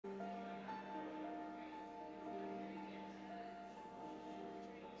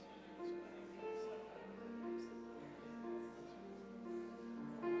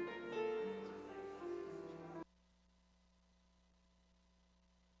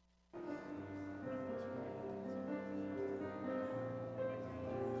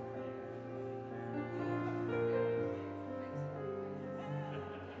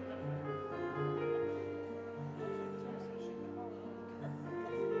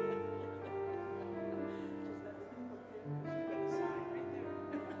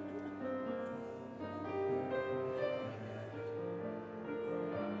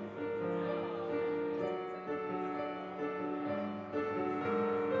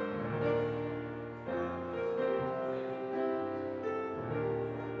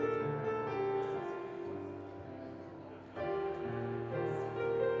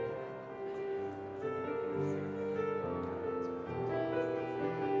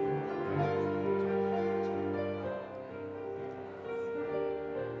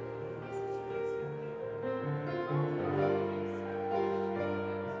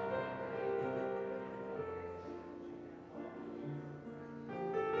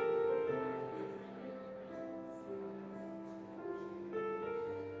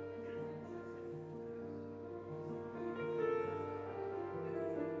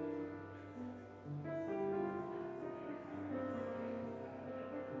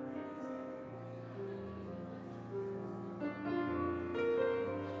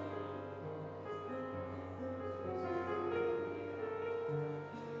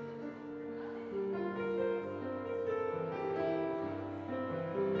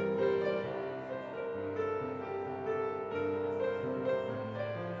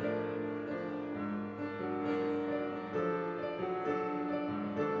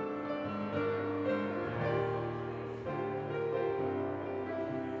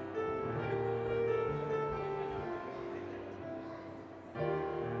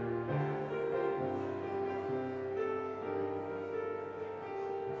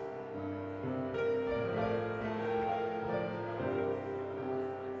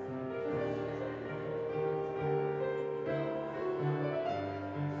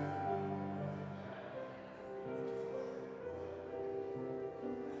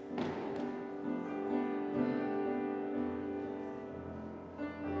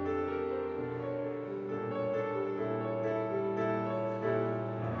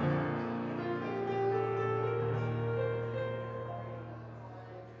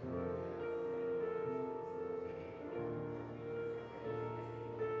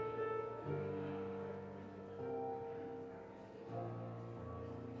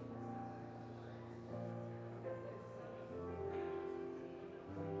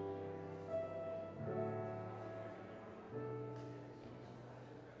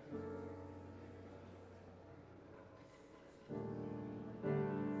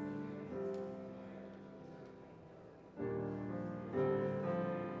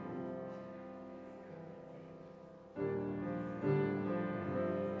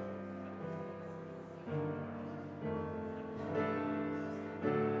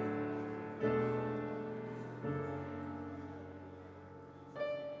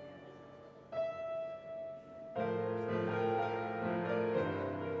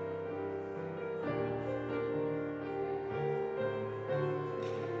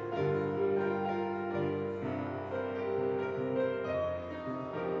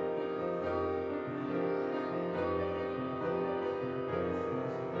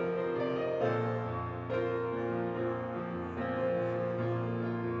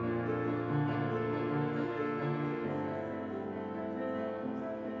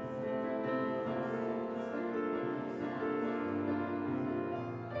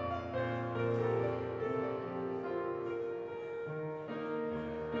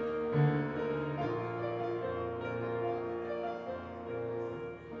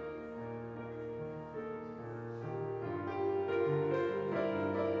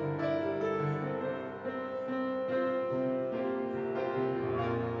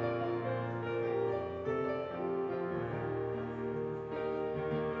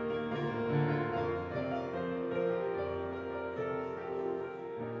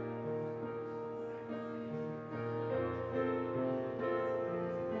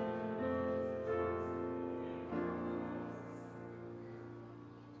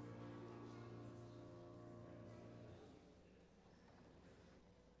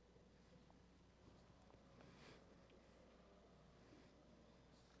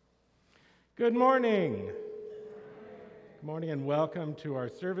Good morning. Good morning and welcome to our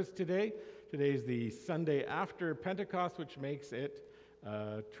service today. Today is the Sunday after Pentecost, which makes it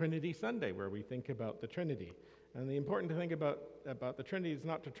Trinity Sunday, where we think about the Trinity. And the important thing about the Trinity is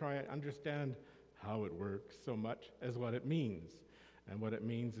not to try and understand how it works so much as what it means. And what it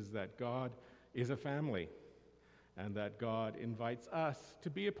means is that God is a family, and that God invites us to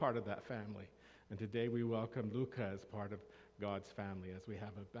be a part of that family. And today we welcome Luca as part of God's family as we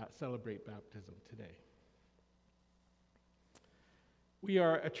have celebrate baptism today. We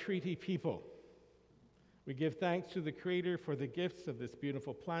are a treaty people. We give thanks to the Creator for the gifts of this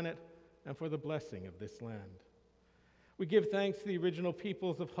beautiful planet and for the blessing of this land. We give thanks to the original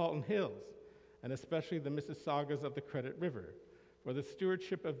peoples of Halton Hills, and especially the Mississaugas of the Credit River, for the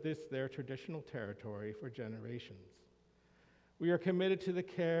stewardship of their traditional territory for generations. We are committed to the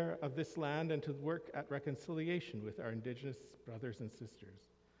care of this land and to work at reconciliation with our Indigenous brothers and sisters,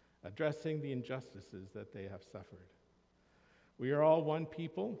 addressing the injustices that they have suffered. We are all one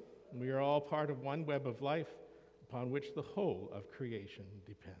people, and we are all part of one web of life upon which the whole of creation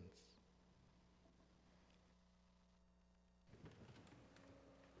depends.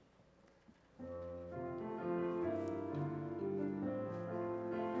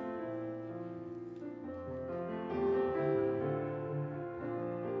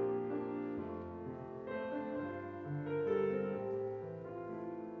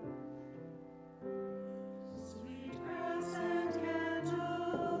 Sweetgrass and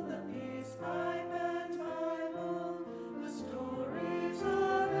candle, the peace pipe and Bible, the stories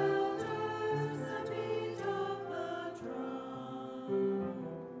of elders, the beat of the drum.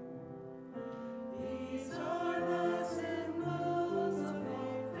 These are the symbols of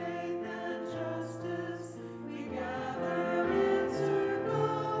hope, faith, and justice. We gather in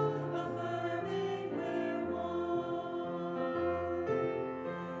circle, affirming we're one.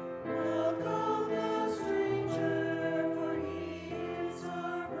 Welcome the stranger, for he is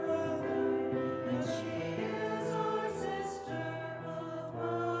our brother, and she is our sister, of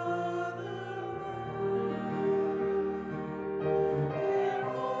Mother Earth. Care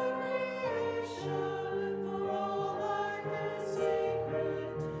for creation, for all life is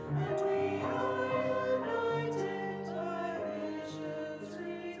sacred, and we are united by vision's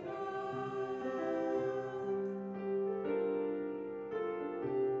rebirth.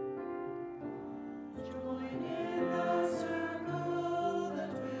 Join in the circle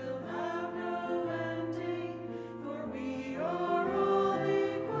that will have no ending, for we are all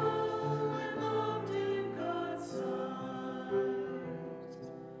equal and loved in God's sight.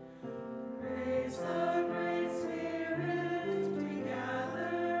 Praise the Great Spirit, we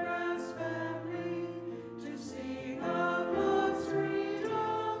gather as family to sing of love's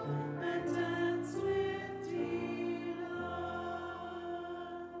freedom and dance with delight.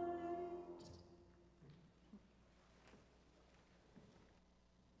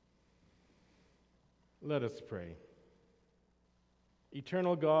 Let us pray.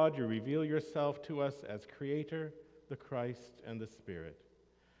 Eternal God, you reveal yourself to us as Creator, the Christ, and the Spirit.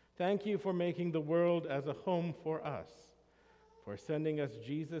 Thank you for making the world as a home for us, for sending us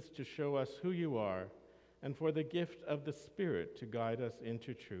Jesus to show us who you are, and for the gift of the Spirit to guide us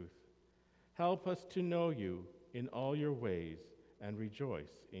into truth. Help us to know you in all your ways and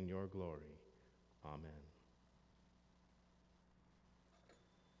rejoice in your glory. Amen.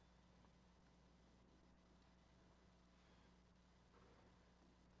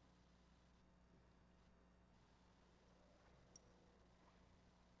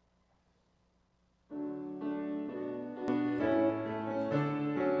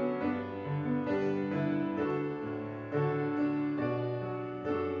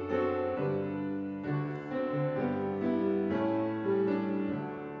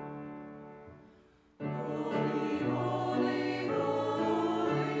 O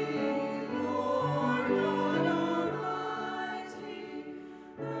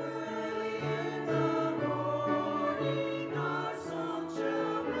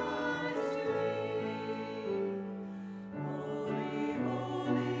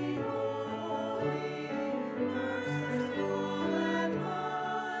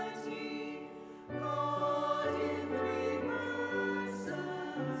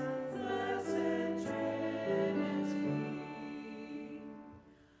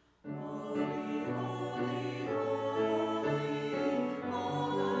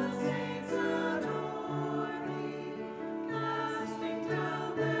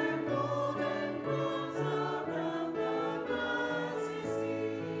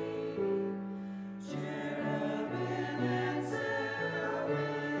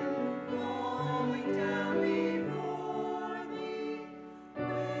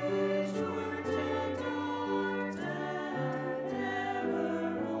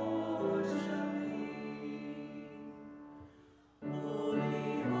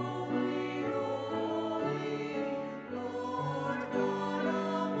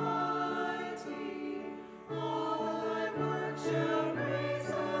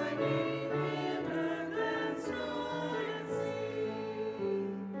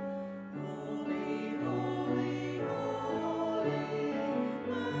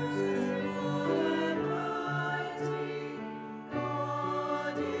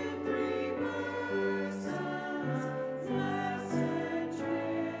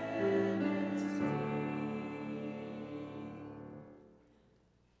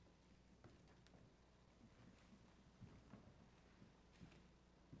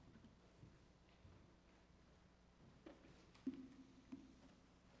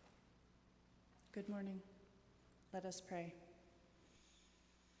Good morning. Let us pray.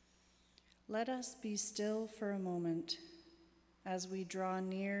 Let us be still for a moment as we draw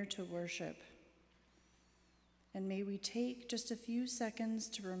near to worship. And may we take just a few seconds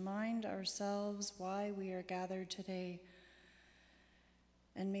to remind ourselves why we are gathered today.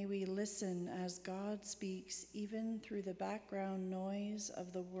 And may we listen as God speaks, even through the background noise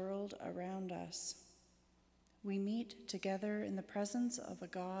of the world around us. We meet together in the presence of a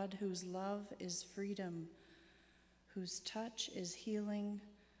God whose love is freedom, whose touch is healing,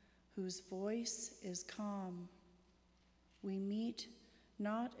 whose voice is calm. We meet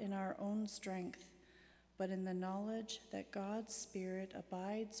not in our own strength, but in the knowledge that God's Spirit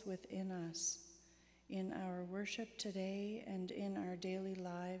abides within us, in our worship today and in our daily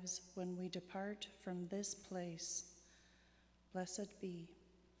lives when we depart from this place. Blessed be.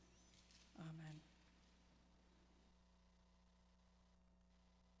 Amen.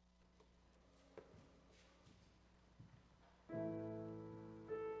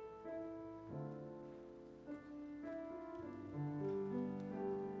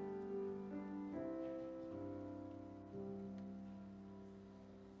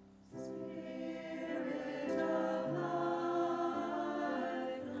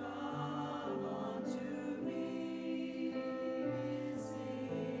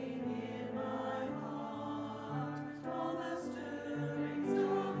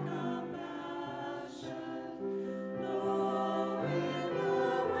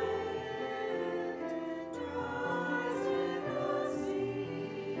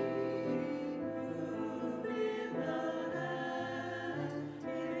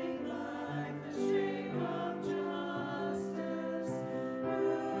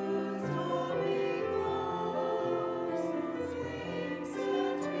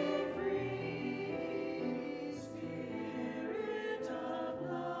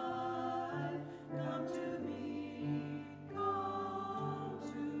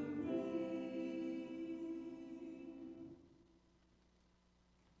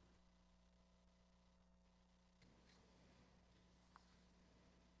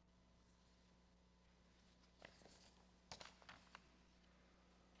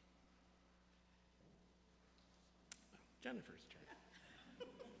 Jennifer's turn.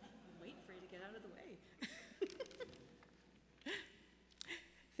 Wait for you to get out of the way.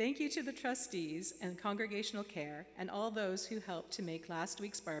 Thank you to the trustees and congregational care and all those who helped to make last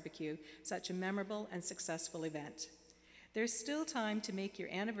week's barbecue such a memorable and successful event. There's still time to make your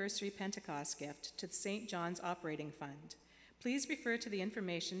anniversary Pentecost gift to the St. John's Operating Fund. Please refer to the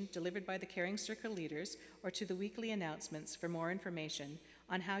information delivered by the Caring Circle leaders or to the weekly announcements for more information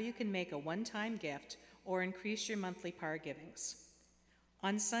on how you can make a one-time gift or increase your monthly par givings.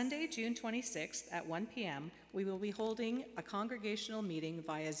 On Sunday, June 26th at 1 p.m., we will be holding a congregational meeting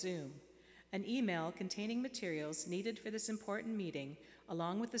via Zoom. An email containing materials needed for this important meeting,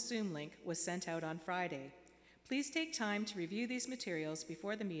 along with the Zoom link, was sent out on Friday. Please take time to review these materials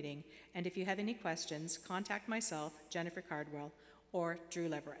before the meeting, and if you have any questions, contact myself, Jennifer Cardwell, or Drew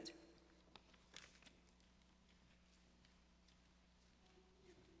Leverett.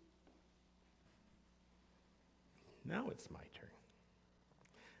 Now it's my turn.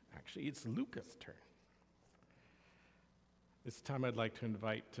 Actually, it's Luca's turn. This time I'd like to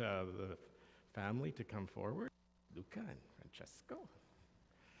invite the family to come forward, Luca and Francesco,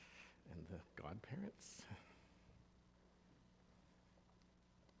 and the godparents.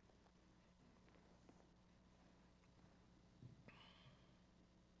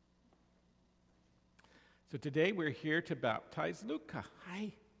 So today we're here to baptize Luca.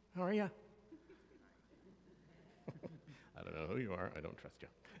 Hi, how are you? I don't know who you are. I don't trust you.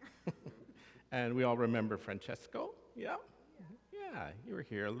 And we all remember Francesco? Yeah? Yeah, you were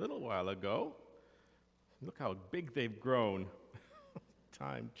here a little while ago. Look how big they've grown.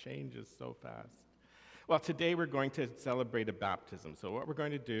 Time changes so fast. Well, today we're going to celebrate a baptism. So what we're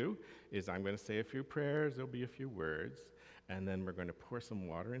going to do is I'm going to say a few prayers, there'll be a few words, and then we're going to pour some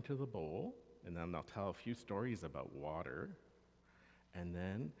water into the bowl, and then I'll tell a few stories about water, and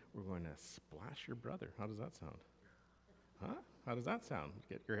then we're going to splash your brother. How does that sound? Huh? How does that sound?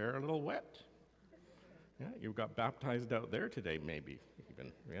 Get your hair a little wet? Yeah, you got baptized out there today, maybe.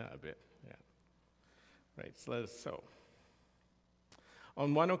 Even, yeah, a bit, yeah. Right, so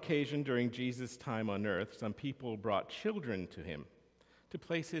on one occasion during Jesus' time on earth, some people brought children to him to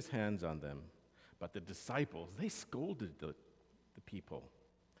place his hands on them. But the disciples, they scolded the people.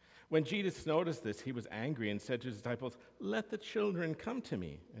 When Jesus noticed this, he was angry and said to his disciples, "Let the children come to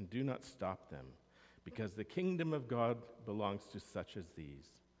me, and do not stop them, because the kingdom of God belongs to such as these.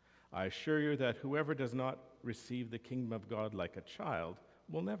 I assure you that whoever does not receive the kingdom of God like a child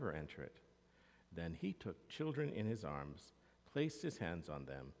will never enter it." Then he took children in his arms, placed his hands on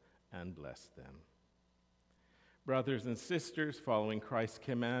them, and blessed them. Brothers and sisters, following Christ's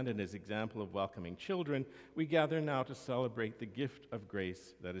command and his example of welcoming children, we gather now to celebrate the gift of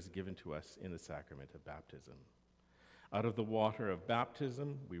grace that is given to us in the sacrament of baptism. Out of the water of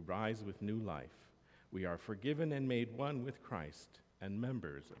baptism, we rise with new life. We are forgiven and made one with Christ and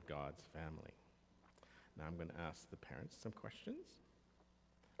members of God's family. Now I'm going to ask the parents some questions.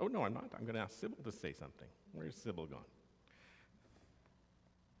 Oh, no, I'm not. I'm going to ask Sybil to say something. Where's Sybil gone?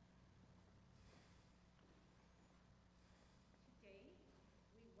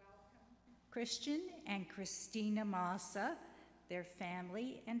 Christian and Christina Massa, their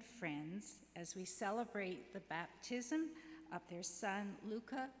family and friends, as we celebrate the baptism of their son,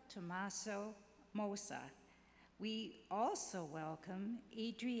 Luca Tommaso Mosa. We also welcome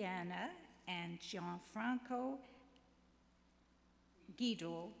Adriana and Gianfranco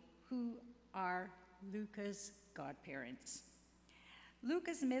Guido, who are Luca's godparents.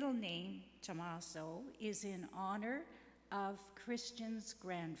 Luca's middle name, Tommaso, is in honor of Christian's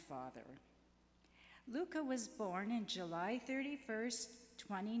grandfather. Luca was born on July 31st,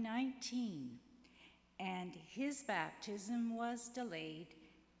 2019, and his baptism was delayed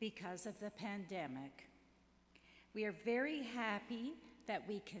because of the pandemic. We are very happy that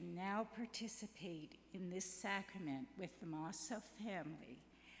we can now participate in this sacrament with the Massa family.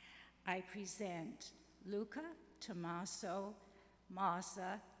 I present Luca Tommaso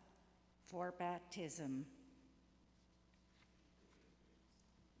Massa for baptism.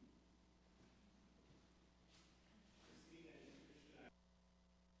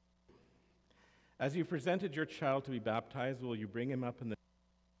 As you presented your child to be baptized, will you bring him up in the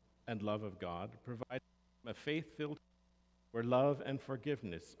and love of God, provide him a faith-filled where love and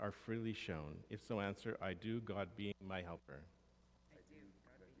forgiveness are freely shown? If so, answer, I do, God being my helper. I do,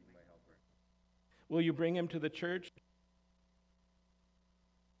 God being my helper. Will you bring him to the church?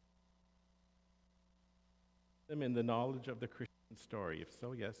 Them in the knowledge of the Christian story. If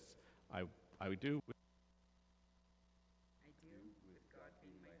so, yes, I do.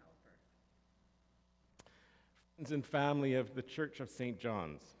 Friends and family of the Church of St.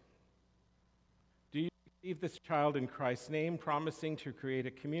 John's, do you receive this child in Christ's name, promising to create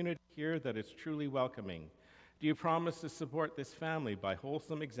a community here that is truly welcoming? Do you promise to support this family by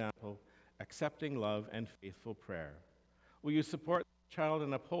wholesome example, accepting love, and faithful prayer? Will you support the child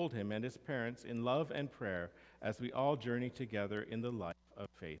and uphold him and his parents in love and prayer as we all journey together in the life of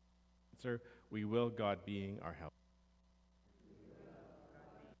faith? Answer, we will, God being our help.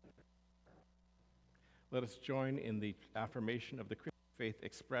 Let us join in the affirmation of the Christian faith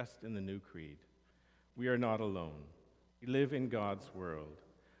expressed in the new creed. We are not alone. We live in God's world.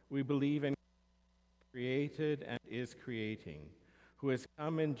 We believe in God, created and is creating, who has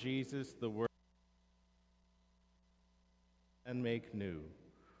come in Jesus, the Word, and make new,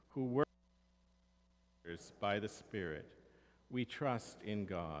 who works by the Spirit. We trust in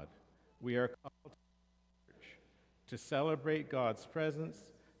God. We are called to church to celebrate God's presence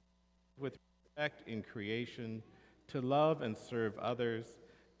with respect in creation, to love and serve others,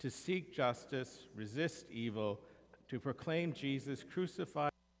 to seek justice, resist evil, to proclaim Jesus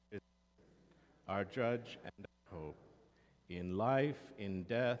crucified, our judge and our hope. In life, in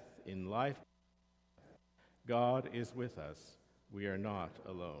death, in life, God is with us. We are not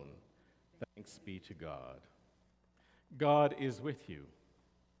alone. Thanks be to God. God is with you,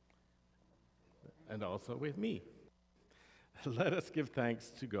 and also with me. Let us give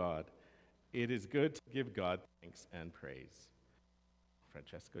thanks to God. It is good to give God thanks and praise.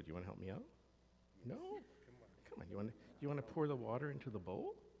 Francesco, do you want to help me out? No? Come on. You want to pour the water into the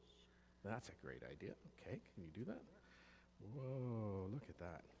bowl? That's a great idea. Okay, can you do that? Whoa, look at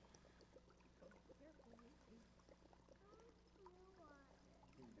that.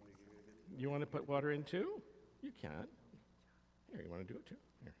 You want to put water in too? You can. Here, you want to do it too?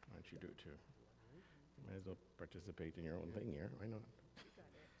 Here, why don't you do it too? You might as well participate in your own thing here. Why not?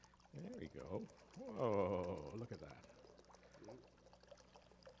 There we go. Whoa, look at that.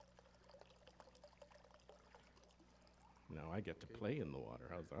 Now I get to play in the water.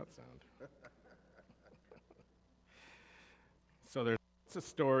 How's that sound? So there's lots of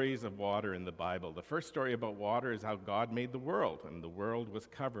stories of water in the Bible. The first story about water is how God made the world, and the world was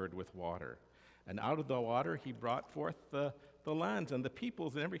covered with water. And out of the water, he brought forth the lands and the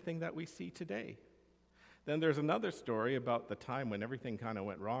peoples and everything that we see today. Then there's another story about the time when everything kind of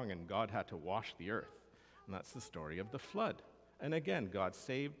went wrong and God had to wash the earth. And that's the story of the flood. And again, God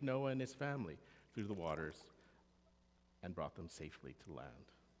saved Noah and his family through the waters and brought them safely to land.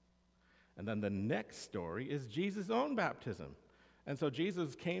 And then the next story is Jesus' own baptism. And so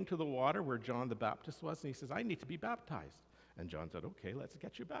Jesus came to the water where John the Baptist was, and he says, I need to be baptized. And John said, okay, let's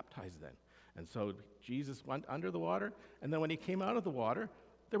get you baptized then. And so Jesus went under the water, and then when he came out of the water,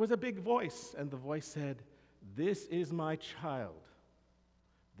 there was a big voice, and the voice said, this is my child.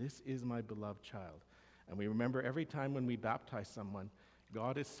 This is my beloved child. And we remember every time when we baptize someone,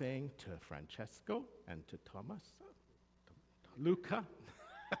 God is saying to Francesco and to Thomas, Luca,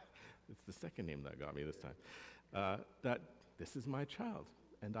 it's the second name that got me this time, that this is my child,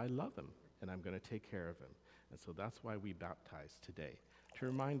 and I love him, and I'm going to take care of him. And so that's why we baptize today, to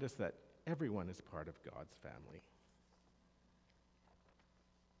remind us that everyone is part of God's family.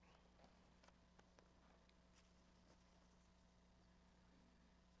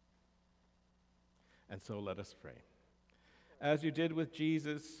 And so let us pray. As you did with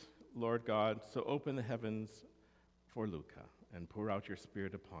Jesus, Lord God, so open the heavens for Luca and pour out your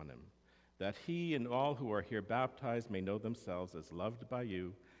Spirit upon him, that he and all who are here baptized may know themselves as loved by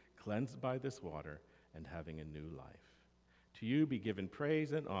you, cleansed by this water, and having a new life. To you be given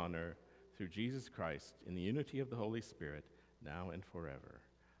praise and honor through Jesus Christ in the unity of the Holy Spirit, now and forever.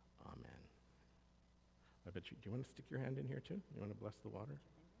 Amen. I bet you, do you want to stick your hand in here too? You want to bless the water?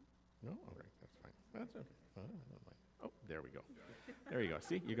 No? All right, that's fine. That's okay. Oh, there we go. There you go.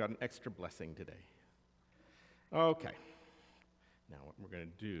 See, you got an extra blessing today. Okay. Now what we're going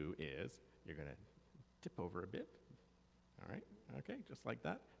to do is you're going to tip over a bit. All right? Okay, just like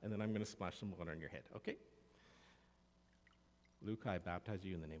that. And then I'm going to splash some water on your head. Okay? Luke, I baptize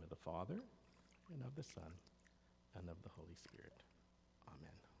you in the name of the Father, and of the Son, and of the Holy Spirit.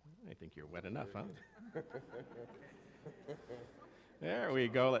 Amen. I think you're wet enough, huh? There we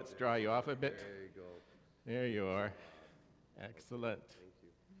go. Let's dry you off a bit. There you go. There you are. Excellent. Thank you.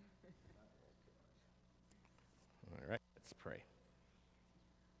 All right, let's pray.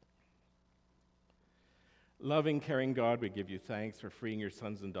 Loving, caring God, we give you thanks for freeing your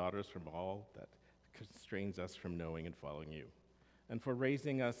sons and daughters from all that constrains us from knowing and following you, and for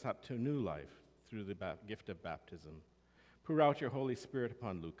raising us up to new life through the gift of baptism. Pour out your Holy Spirit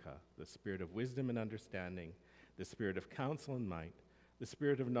upon Luca, the spirit of wisdom and understanding, the spirit of counsel and might, the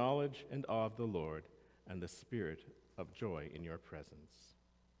spirit of knowledge and awe of the Lord, and the spirit of joy in your presence.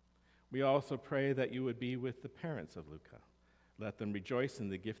 We also pray that you would be with the parents of Luca. Let them rejoice in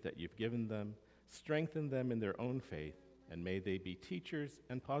the gift that you've given them, strengthen them in their own faith, and may they be teachers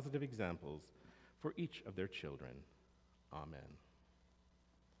and positive examples for each of their children. Amen.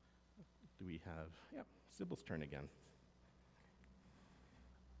 Do we have, Sybil's turn again.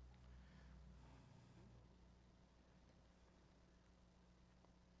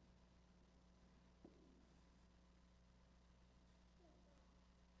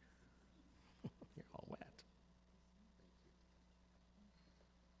 You're all wet.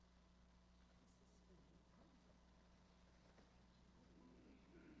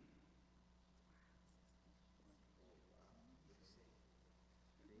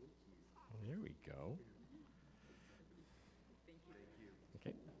 There we go.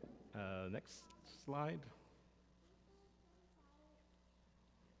 Okay. Next slide.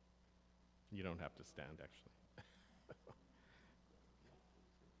 You don't have to stand, actually.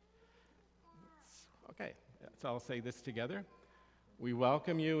 Okay, so I'll say this together. We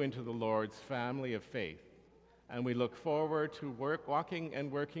welcome you into the Lord's family of faith, and we look forward to walking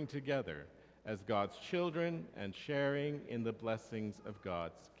and working together as God's children and sharing in the blessings of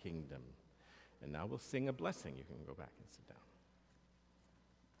God's kingdom. And now we'll sing a blessing. You can go back and sit down.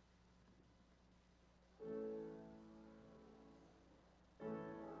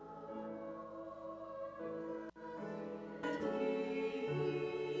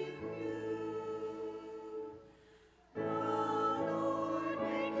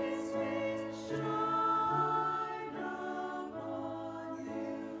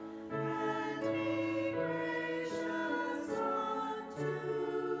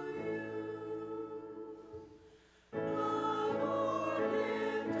 Lord,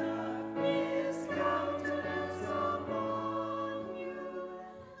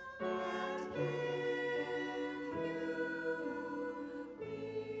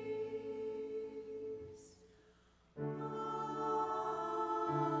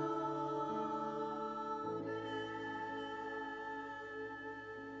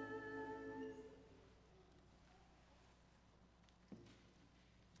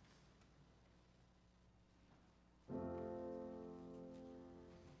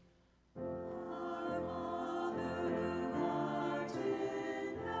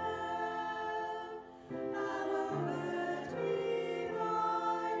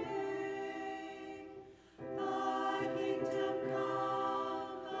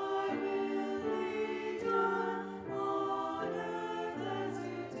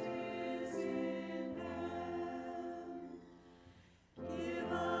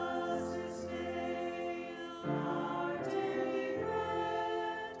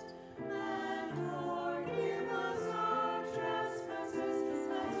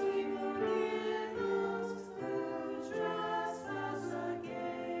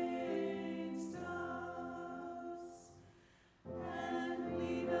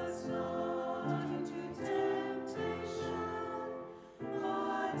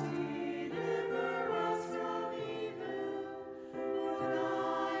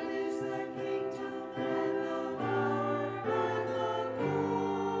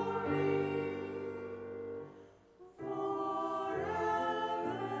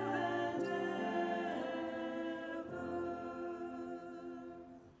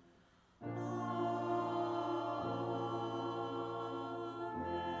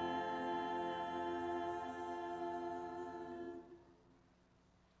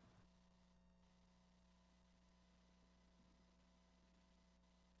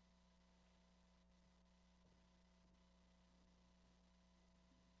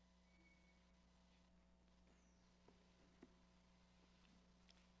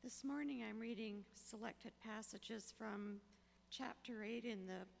 This morning I'm reading selected passages from chapter 8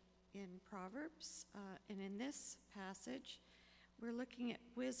 in Proverbs, and in this passage we're looking at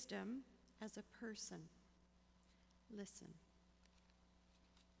wisdom as a person. Listen.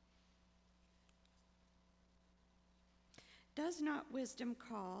 Does not wisdom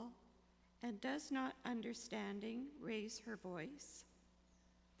call, and does not understanding raise her voice?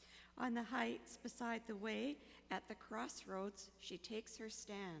 On the heights beside the way, at the crossroads, she takes her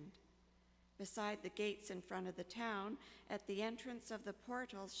stand. Beside the gates in front of the town, at the entrance of the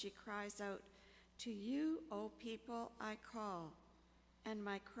portals, she cries out, "To you, O people, I call, and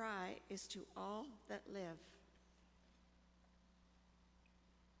my cry is to all that live."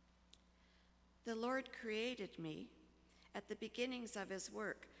 The Lord created me at the beginnings of his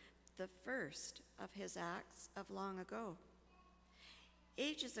work, the first of his acts of long ago.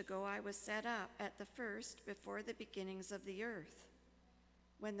 Ages ago I was set up at the first before the beginnings of the earth.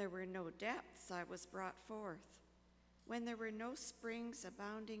 When there were no depths, I was brought forth. When there were no springs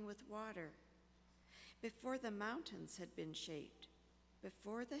abounding with water. Before the mountains had been shaped,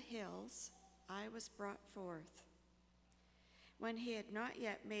 before the hills, I was brought forth. When he had not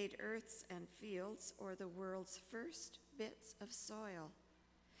yet made earths and fields or the world's first bits of soil.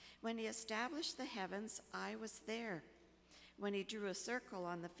 When he established the heavens, I was there. When he drew a circle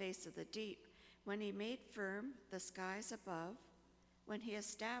on the face of the deep, when he made firm the skies above, when he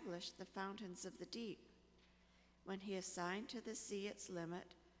established the fountains of the deep, when he assigned to the sea its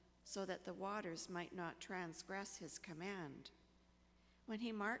limit, so that the waters might not transgress his command, when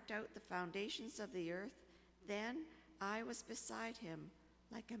he marked out the foundations of the earth, then I was beside him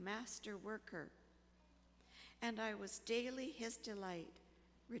like a master worker. And I was daily his delight,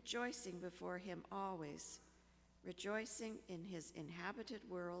 rejoicing before him always, rejoicing in his inhabited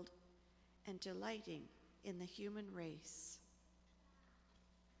world and delighting in the human race.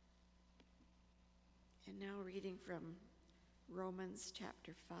 And now reading from Romans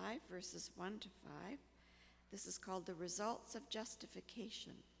chapter 5, verses 1 to 5. This is called the results of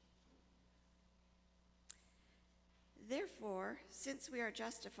justification. Therefore, since we are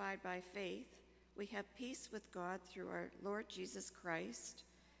justified by faith, we have peace with God through our Lord Jesus Christ,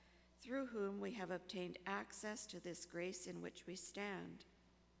 through whom we have obtained access to this grace in which we stand.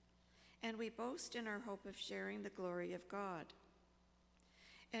 And we boast in our hope of sharing the glory of God.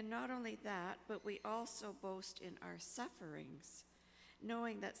 And not only that, but we also boast in our sufferings,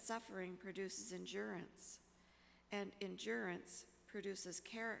 knowing that suffering produces endurance, and endurance produces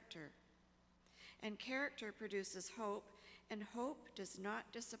character. And character produces hope, and hope does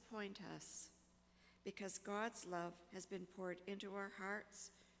not disappoint us, because God's love has been poured into our hearts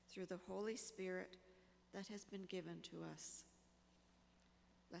through the Holy Spirit that has been given to us.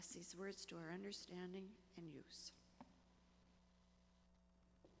 Bless these words to our understanding and use.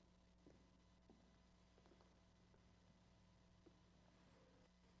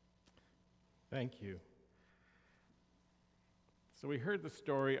 Thank you. So we heard the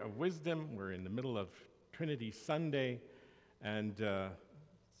story of wisdom. We're in the middle of Trinity Sunday, and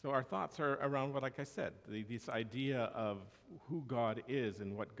so our thoughts are around what, like I said, this idea of who God is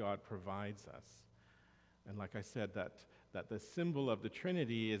and what God provides us. And like I said, that the symbol of the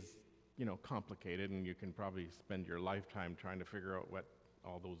Trinity is, complicated, and you can probably spend your lifetime trying to figure out what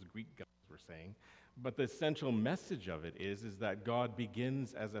all those Greek guys were saying. But the essential message of it is that God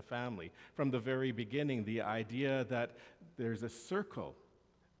begins as a family. From the very beginning, the idea that there's a circle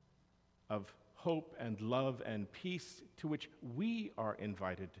of hope and love and peace to which we are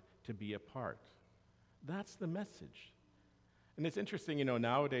invited to be a part. That's the message. And it's interesting,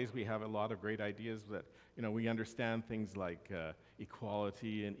 nowadays we have a lot of great ideas that, we understand things like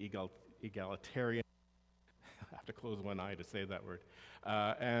equality and egalitarian. I have to close one eye to say that word.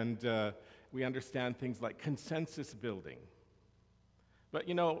 And we understand things like consensus building. But,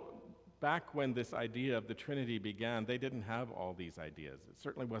 back when this idea of the Trinity began, they didn't have all these ideas. It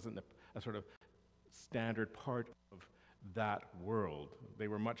certainly wasn't a sort of standard part of that world. They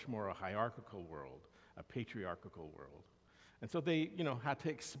were much more a hierarchical world, a patriarchal world. And so they, had to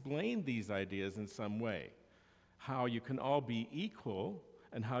explain these ideas in some way. How you can all be equal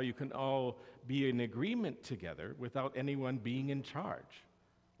and how you can all be in agreement together without anyone being in charge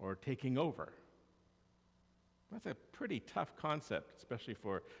or taking over. That's a pretty tough concept, especially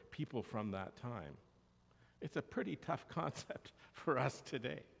for people from that time. It's a pretty tough concept for us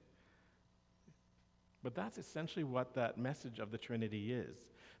today. But that's essentially what that message of the Trinity is.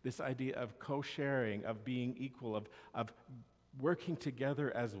 This idea of co-sharing, of being equal, of working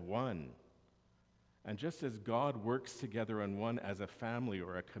together as one. And just as God works together in one as a family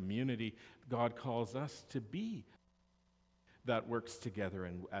or a community, God calls us to be. that works together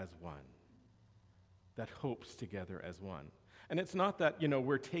as one, that hopes together as one. And it's not that,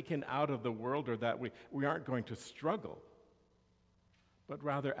 we're taken out of the world or that we aren't going to struggle, but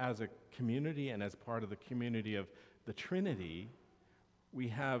rather as a community and as part of the community of the Trinity, we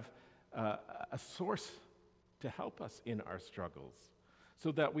have a source to help us in our struggles,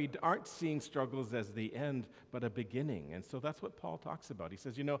 so that we aren't seeing struggles as the end, but a beginning. And so that's what Paul talks about. He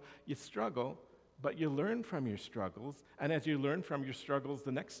says, you struggle, but you learn from your struggles, and as you learn from your struggles,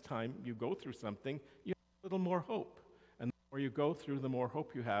 the next time you go through something, you have a little more hope. And the more you go through, the more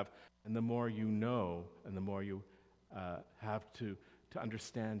hope you have, and the more you know, and the more you have to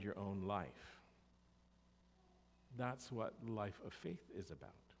understand your own life. That's what life of faith is about.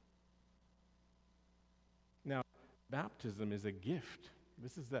 Now, baptism is a gift.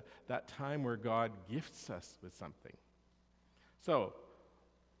 This is that time where God gifts us with something. So,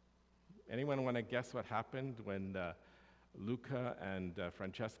 anyone want to guess what happened when Luca and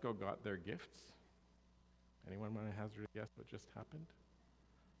Francesco got their gifts? Anyone want to hazard a guess what just happened?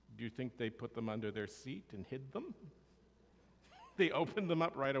 Do you think they put them under their seat and hid them? They opened them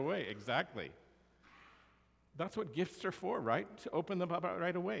up right away, exactly. That's what gifts are for, right? To open them up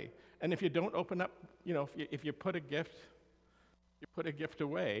right away. And if you don't open up, if you put a gift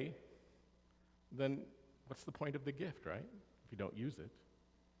away, then what's the point of the gift, right? If you don't use it.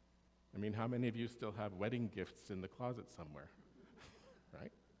 I mean, how many of you still have wedding gifts in the closet somewhere,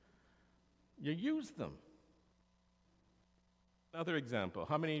 right? You use them. Another example,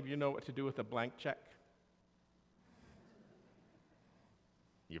 how many of you know what to do with a blank check?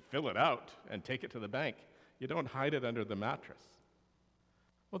 You fill it out and take it to the bank. You don't hide it under the mattress.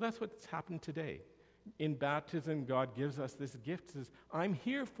 Well, that's what's happened today. In baptism, God gives us this gift, says, I'm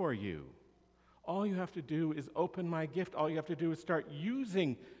here for you. All you have to do is open my gift. All you have to do is start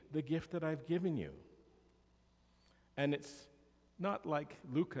using the gift that I've given you. And it's not like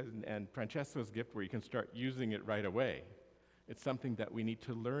Luca and Francesco's gift where you can start using it right away. It's something that we need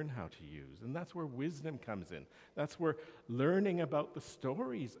to learn how to use. And that's where wisdom comes in. That's where learning about the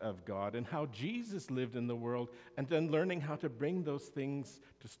stories of God and how Jesus lived in the world, and then learning how to bring those things,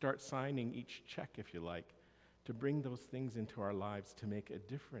 to start signing each check, if you like, to bring those things into our lives to make a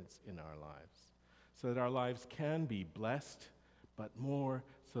difference in our lives, so that our lives can be blessed, but more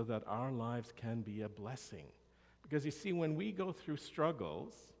so that our lives can be a blessing. Because you see, when we go through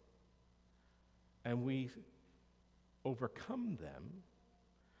struggles and we overcome them,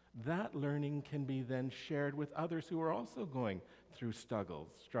 that learning can be then shared with others who are also going through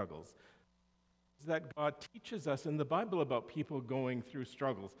struggles. That God teaches us in the Bible about people going through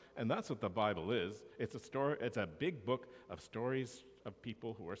struggles, and that's what the Bible is. It's a story. It's a big book of stories of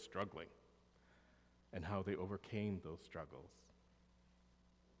people who are struggling and how they overcame those struggles.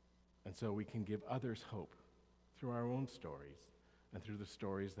 And so we can give others hope through our own stories and through the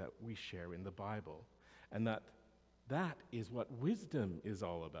stories that we share in the Bible, and that is what wisdom is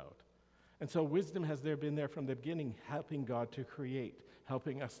all about. And so wisdom has been there from the beginning, helping God to create,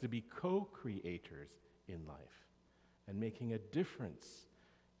 helping us to be co-creators in life, and making a difference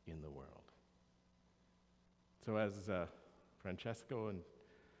in the world. So as Francesco and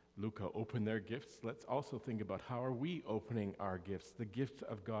Luca open their gifts, let's also think about how are we opening our gifts, the gift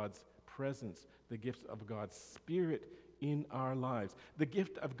of God's presence, the gift of God's Spirit in our lives, the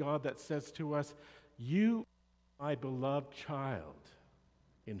gift of God that says to us, you my beloved child,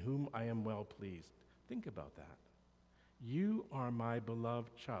 in whom I am well pleased. Think about that. You are my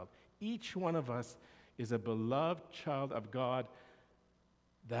beloved child. Each one of us is a beloved child of God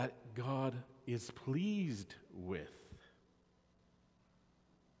that God is pleased with.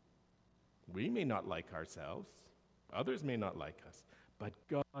 We may not like ourselves, others may not like us, but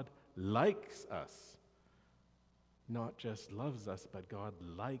God likes us. Not just loves us, but God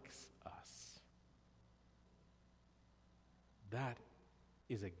likes us. That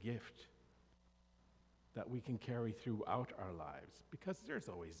is a gift that we can carry throughout our lives, because there's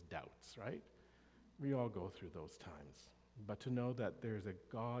always doubts, right? We all go through those times. But to know that there's a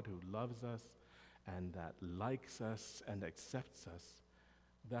God who loves us and that likes us and accepts us,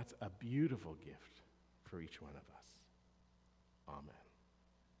 that's a beautiful gift for each one of us. Amen.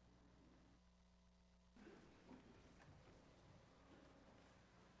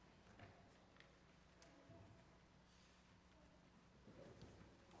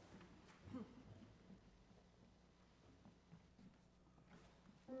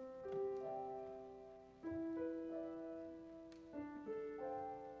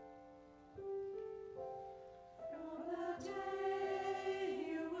 From the day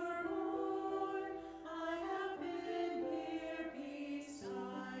you were born, I have been here beside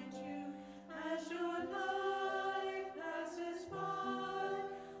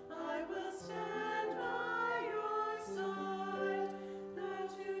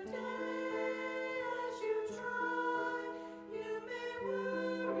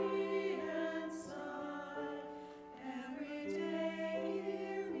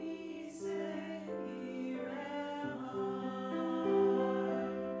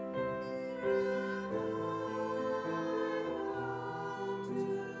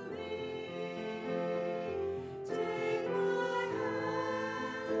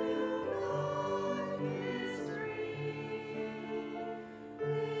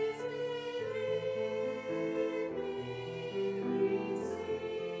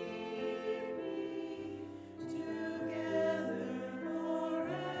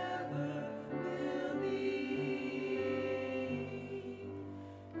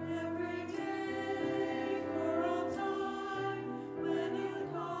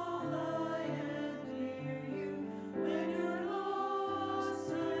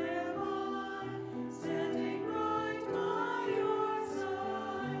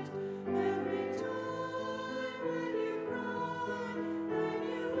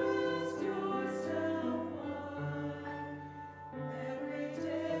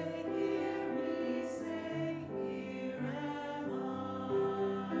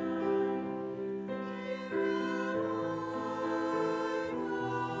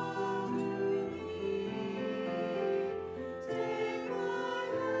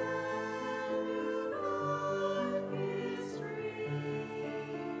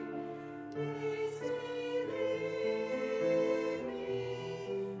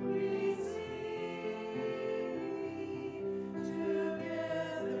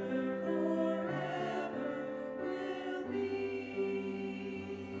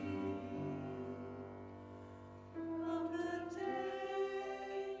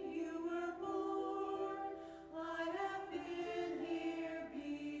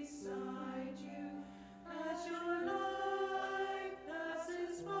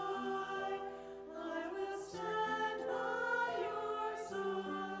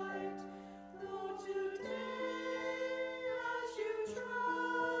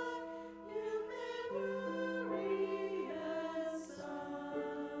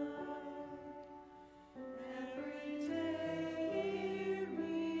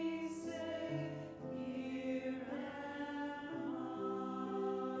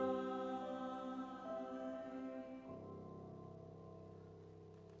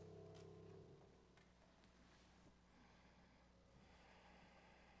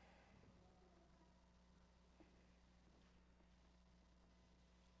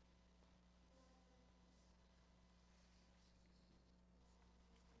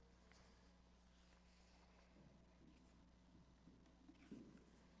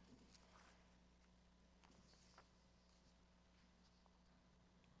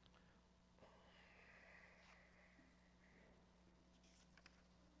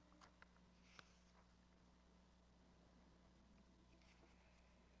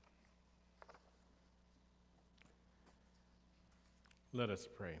Let us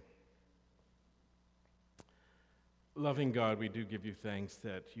pray. Loving God, we do give you thanks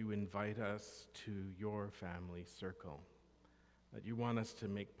that you invite us to your family circle, that you want us to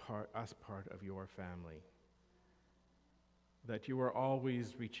make us part of your family, that you are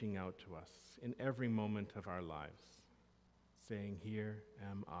always reaching out to us in every moment of our lives, saying, "Here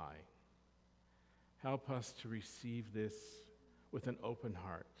am I." Help us to receive this with an open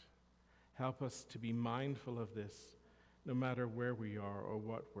heart. Help us to be mindful of this no matter where we are or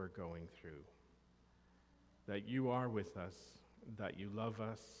what we're going through. That you are with us, that you love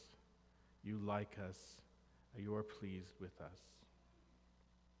us, you like us, and you are pleased with us.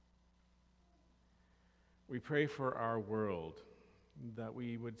 We pray for our world, that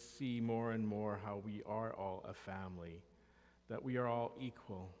we would see more and more how we are all a family, that we are all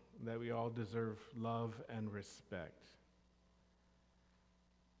equal, that we all deserve love and respect.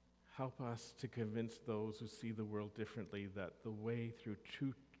 Help us to convince those who see the world differently that the way through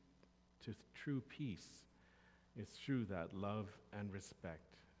true peace is through that love and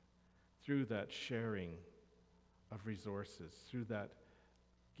respect, through that sharing of resources, through that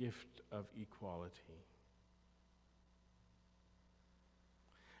gift of equality.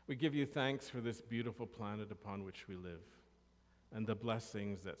 We give you thanks for this beautiful planet upon which we live and the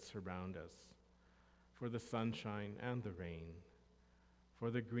blessings that surround us, for the sunshine and the rain, for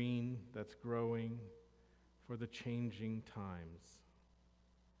the green that's growing, for the changing times.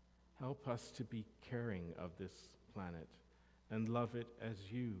 Help us to be caring of this planet and love it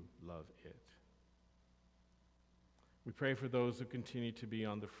as you love it. We pray for those who continue to be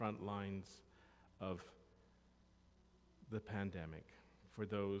on the front lines of the pandemic, for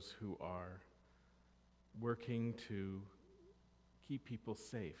those who are working to keep people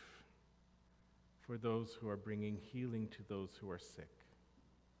safe, for those who are bringing healing to those who are sick.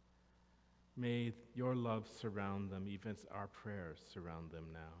 May your love surround them, even as our prayers surround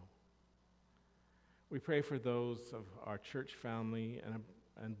them now. We pray for those of our church family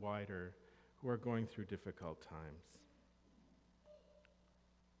and wider who are going through difficult times.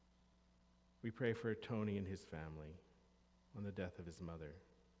 We pray for Tony and his family on the death of his mother.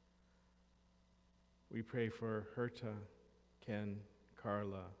 We pray for Herta, Ken,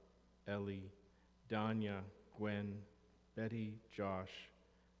 Carla, Ellie, Danya, Gwen, Betty, Josh,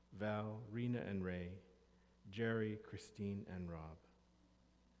 Val, Rena and Ray, Jerry, Christine, and Rob,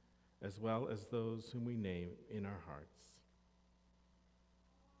 as well as those whom we name in our hearts.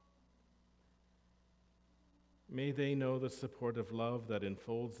 May they know the supportive love that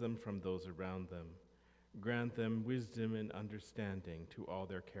enfolds them from those around them. Grant them wisdom and understanding to all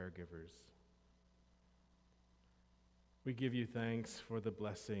their caregivers. We give you thanks for the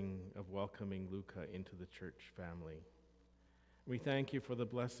blessing of welcoming Luca into the church family. We thank you for the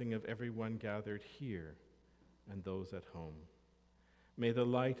blessing of everyone gathered here and those at home. May the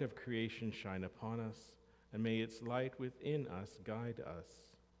light of creation shine upon us, and may its light within us guide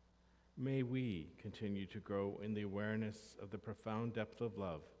us. May we continue to grow in the awareness of the profound depth of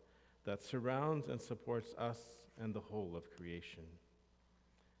love that surrounds and supports us and the whole of creation.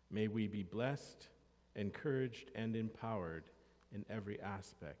 May we be blessed, encouraged, and empowered in every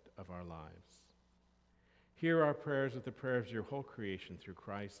aspect of our lives. Hear our prayers with the prayers of your whole creation through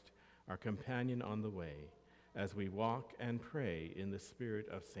Christ, our companion on the way, as we walk and pray in the spirit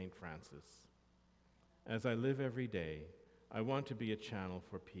of St. Francis. As I live every day, I want to be a channel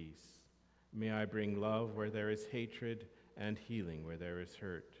for peace. May I bring love where there is hatred and healing where there is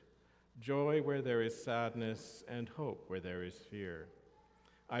hurt, joy where there is sadness, and hope where there is fear.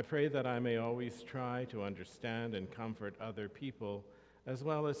 I pray that I may always try to understand and comfort other people, as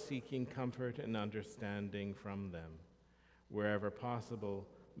well as seeking comfort and understanding from them. Wherever possible,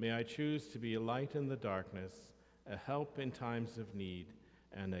 may I choose to be a light in the darkness, a help in times of need,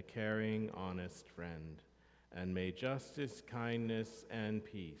 and a caring, honest friend. And may justice, kindness, and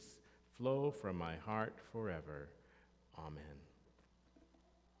peace flow from my heart forever. Amen.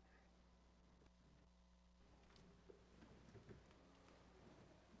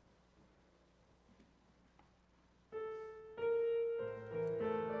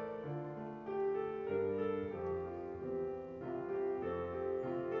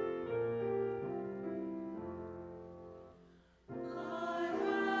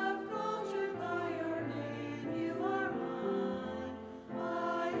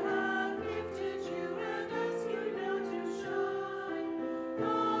 I have gifted you and ask you now to show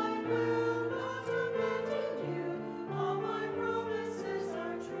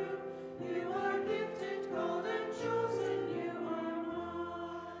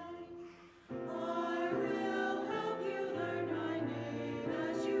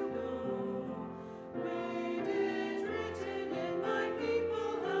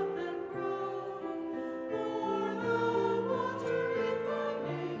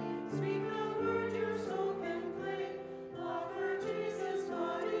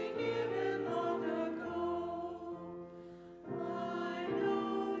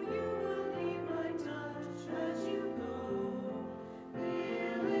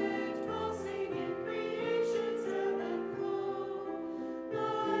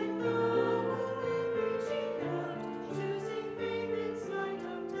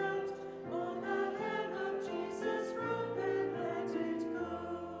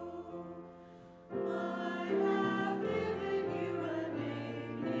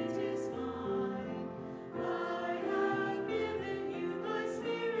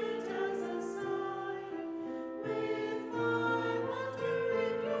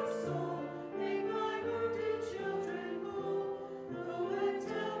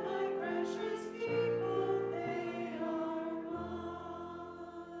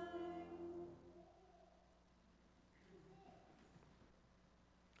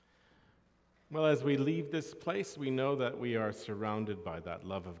Well, as we leave this place, we know that we are surrounded by that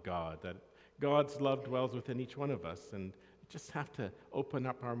love of God, that God's love dwells within each one of us, and we just have to open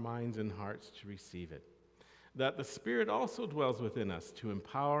up our minds and hearts to receive it. That the Spirit also dwells within us to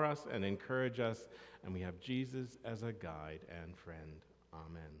empower us and encourage us, and we have Jesus as a guide and friend.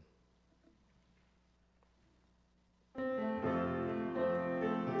 Amen.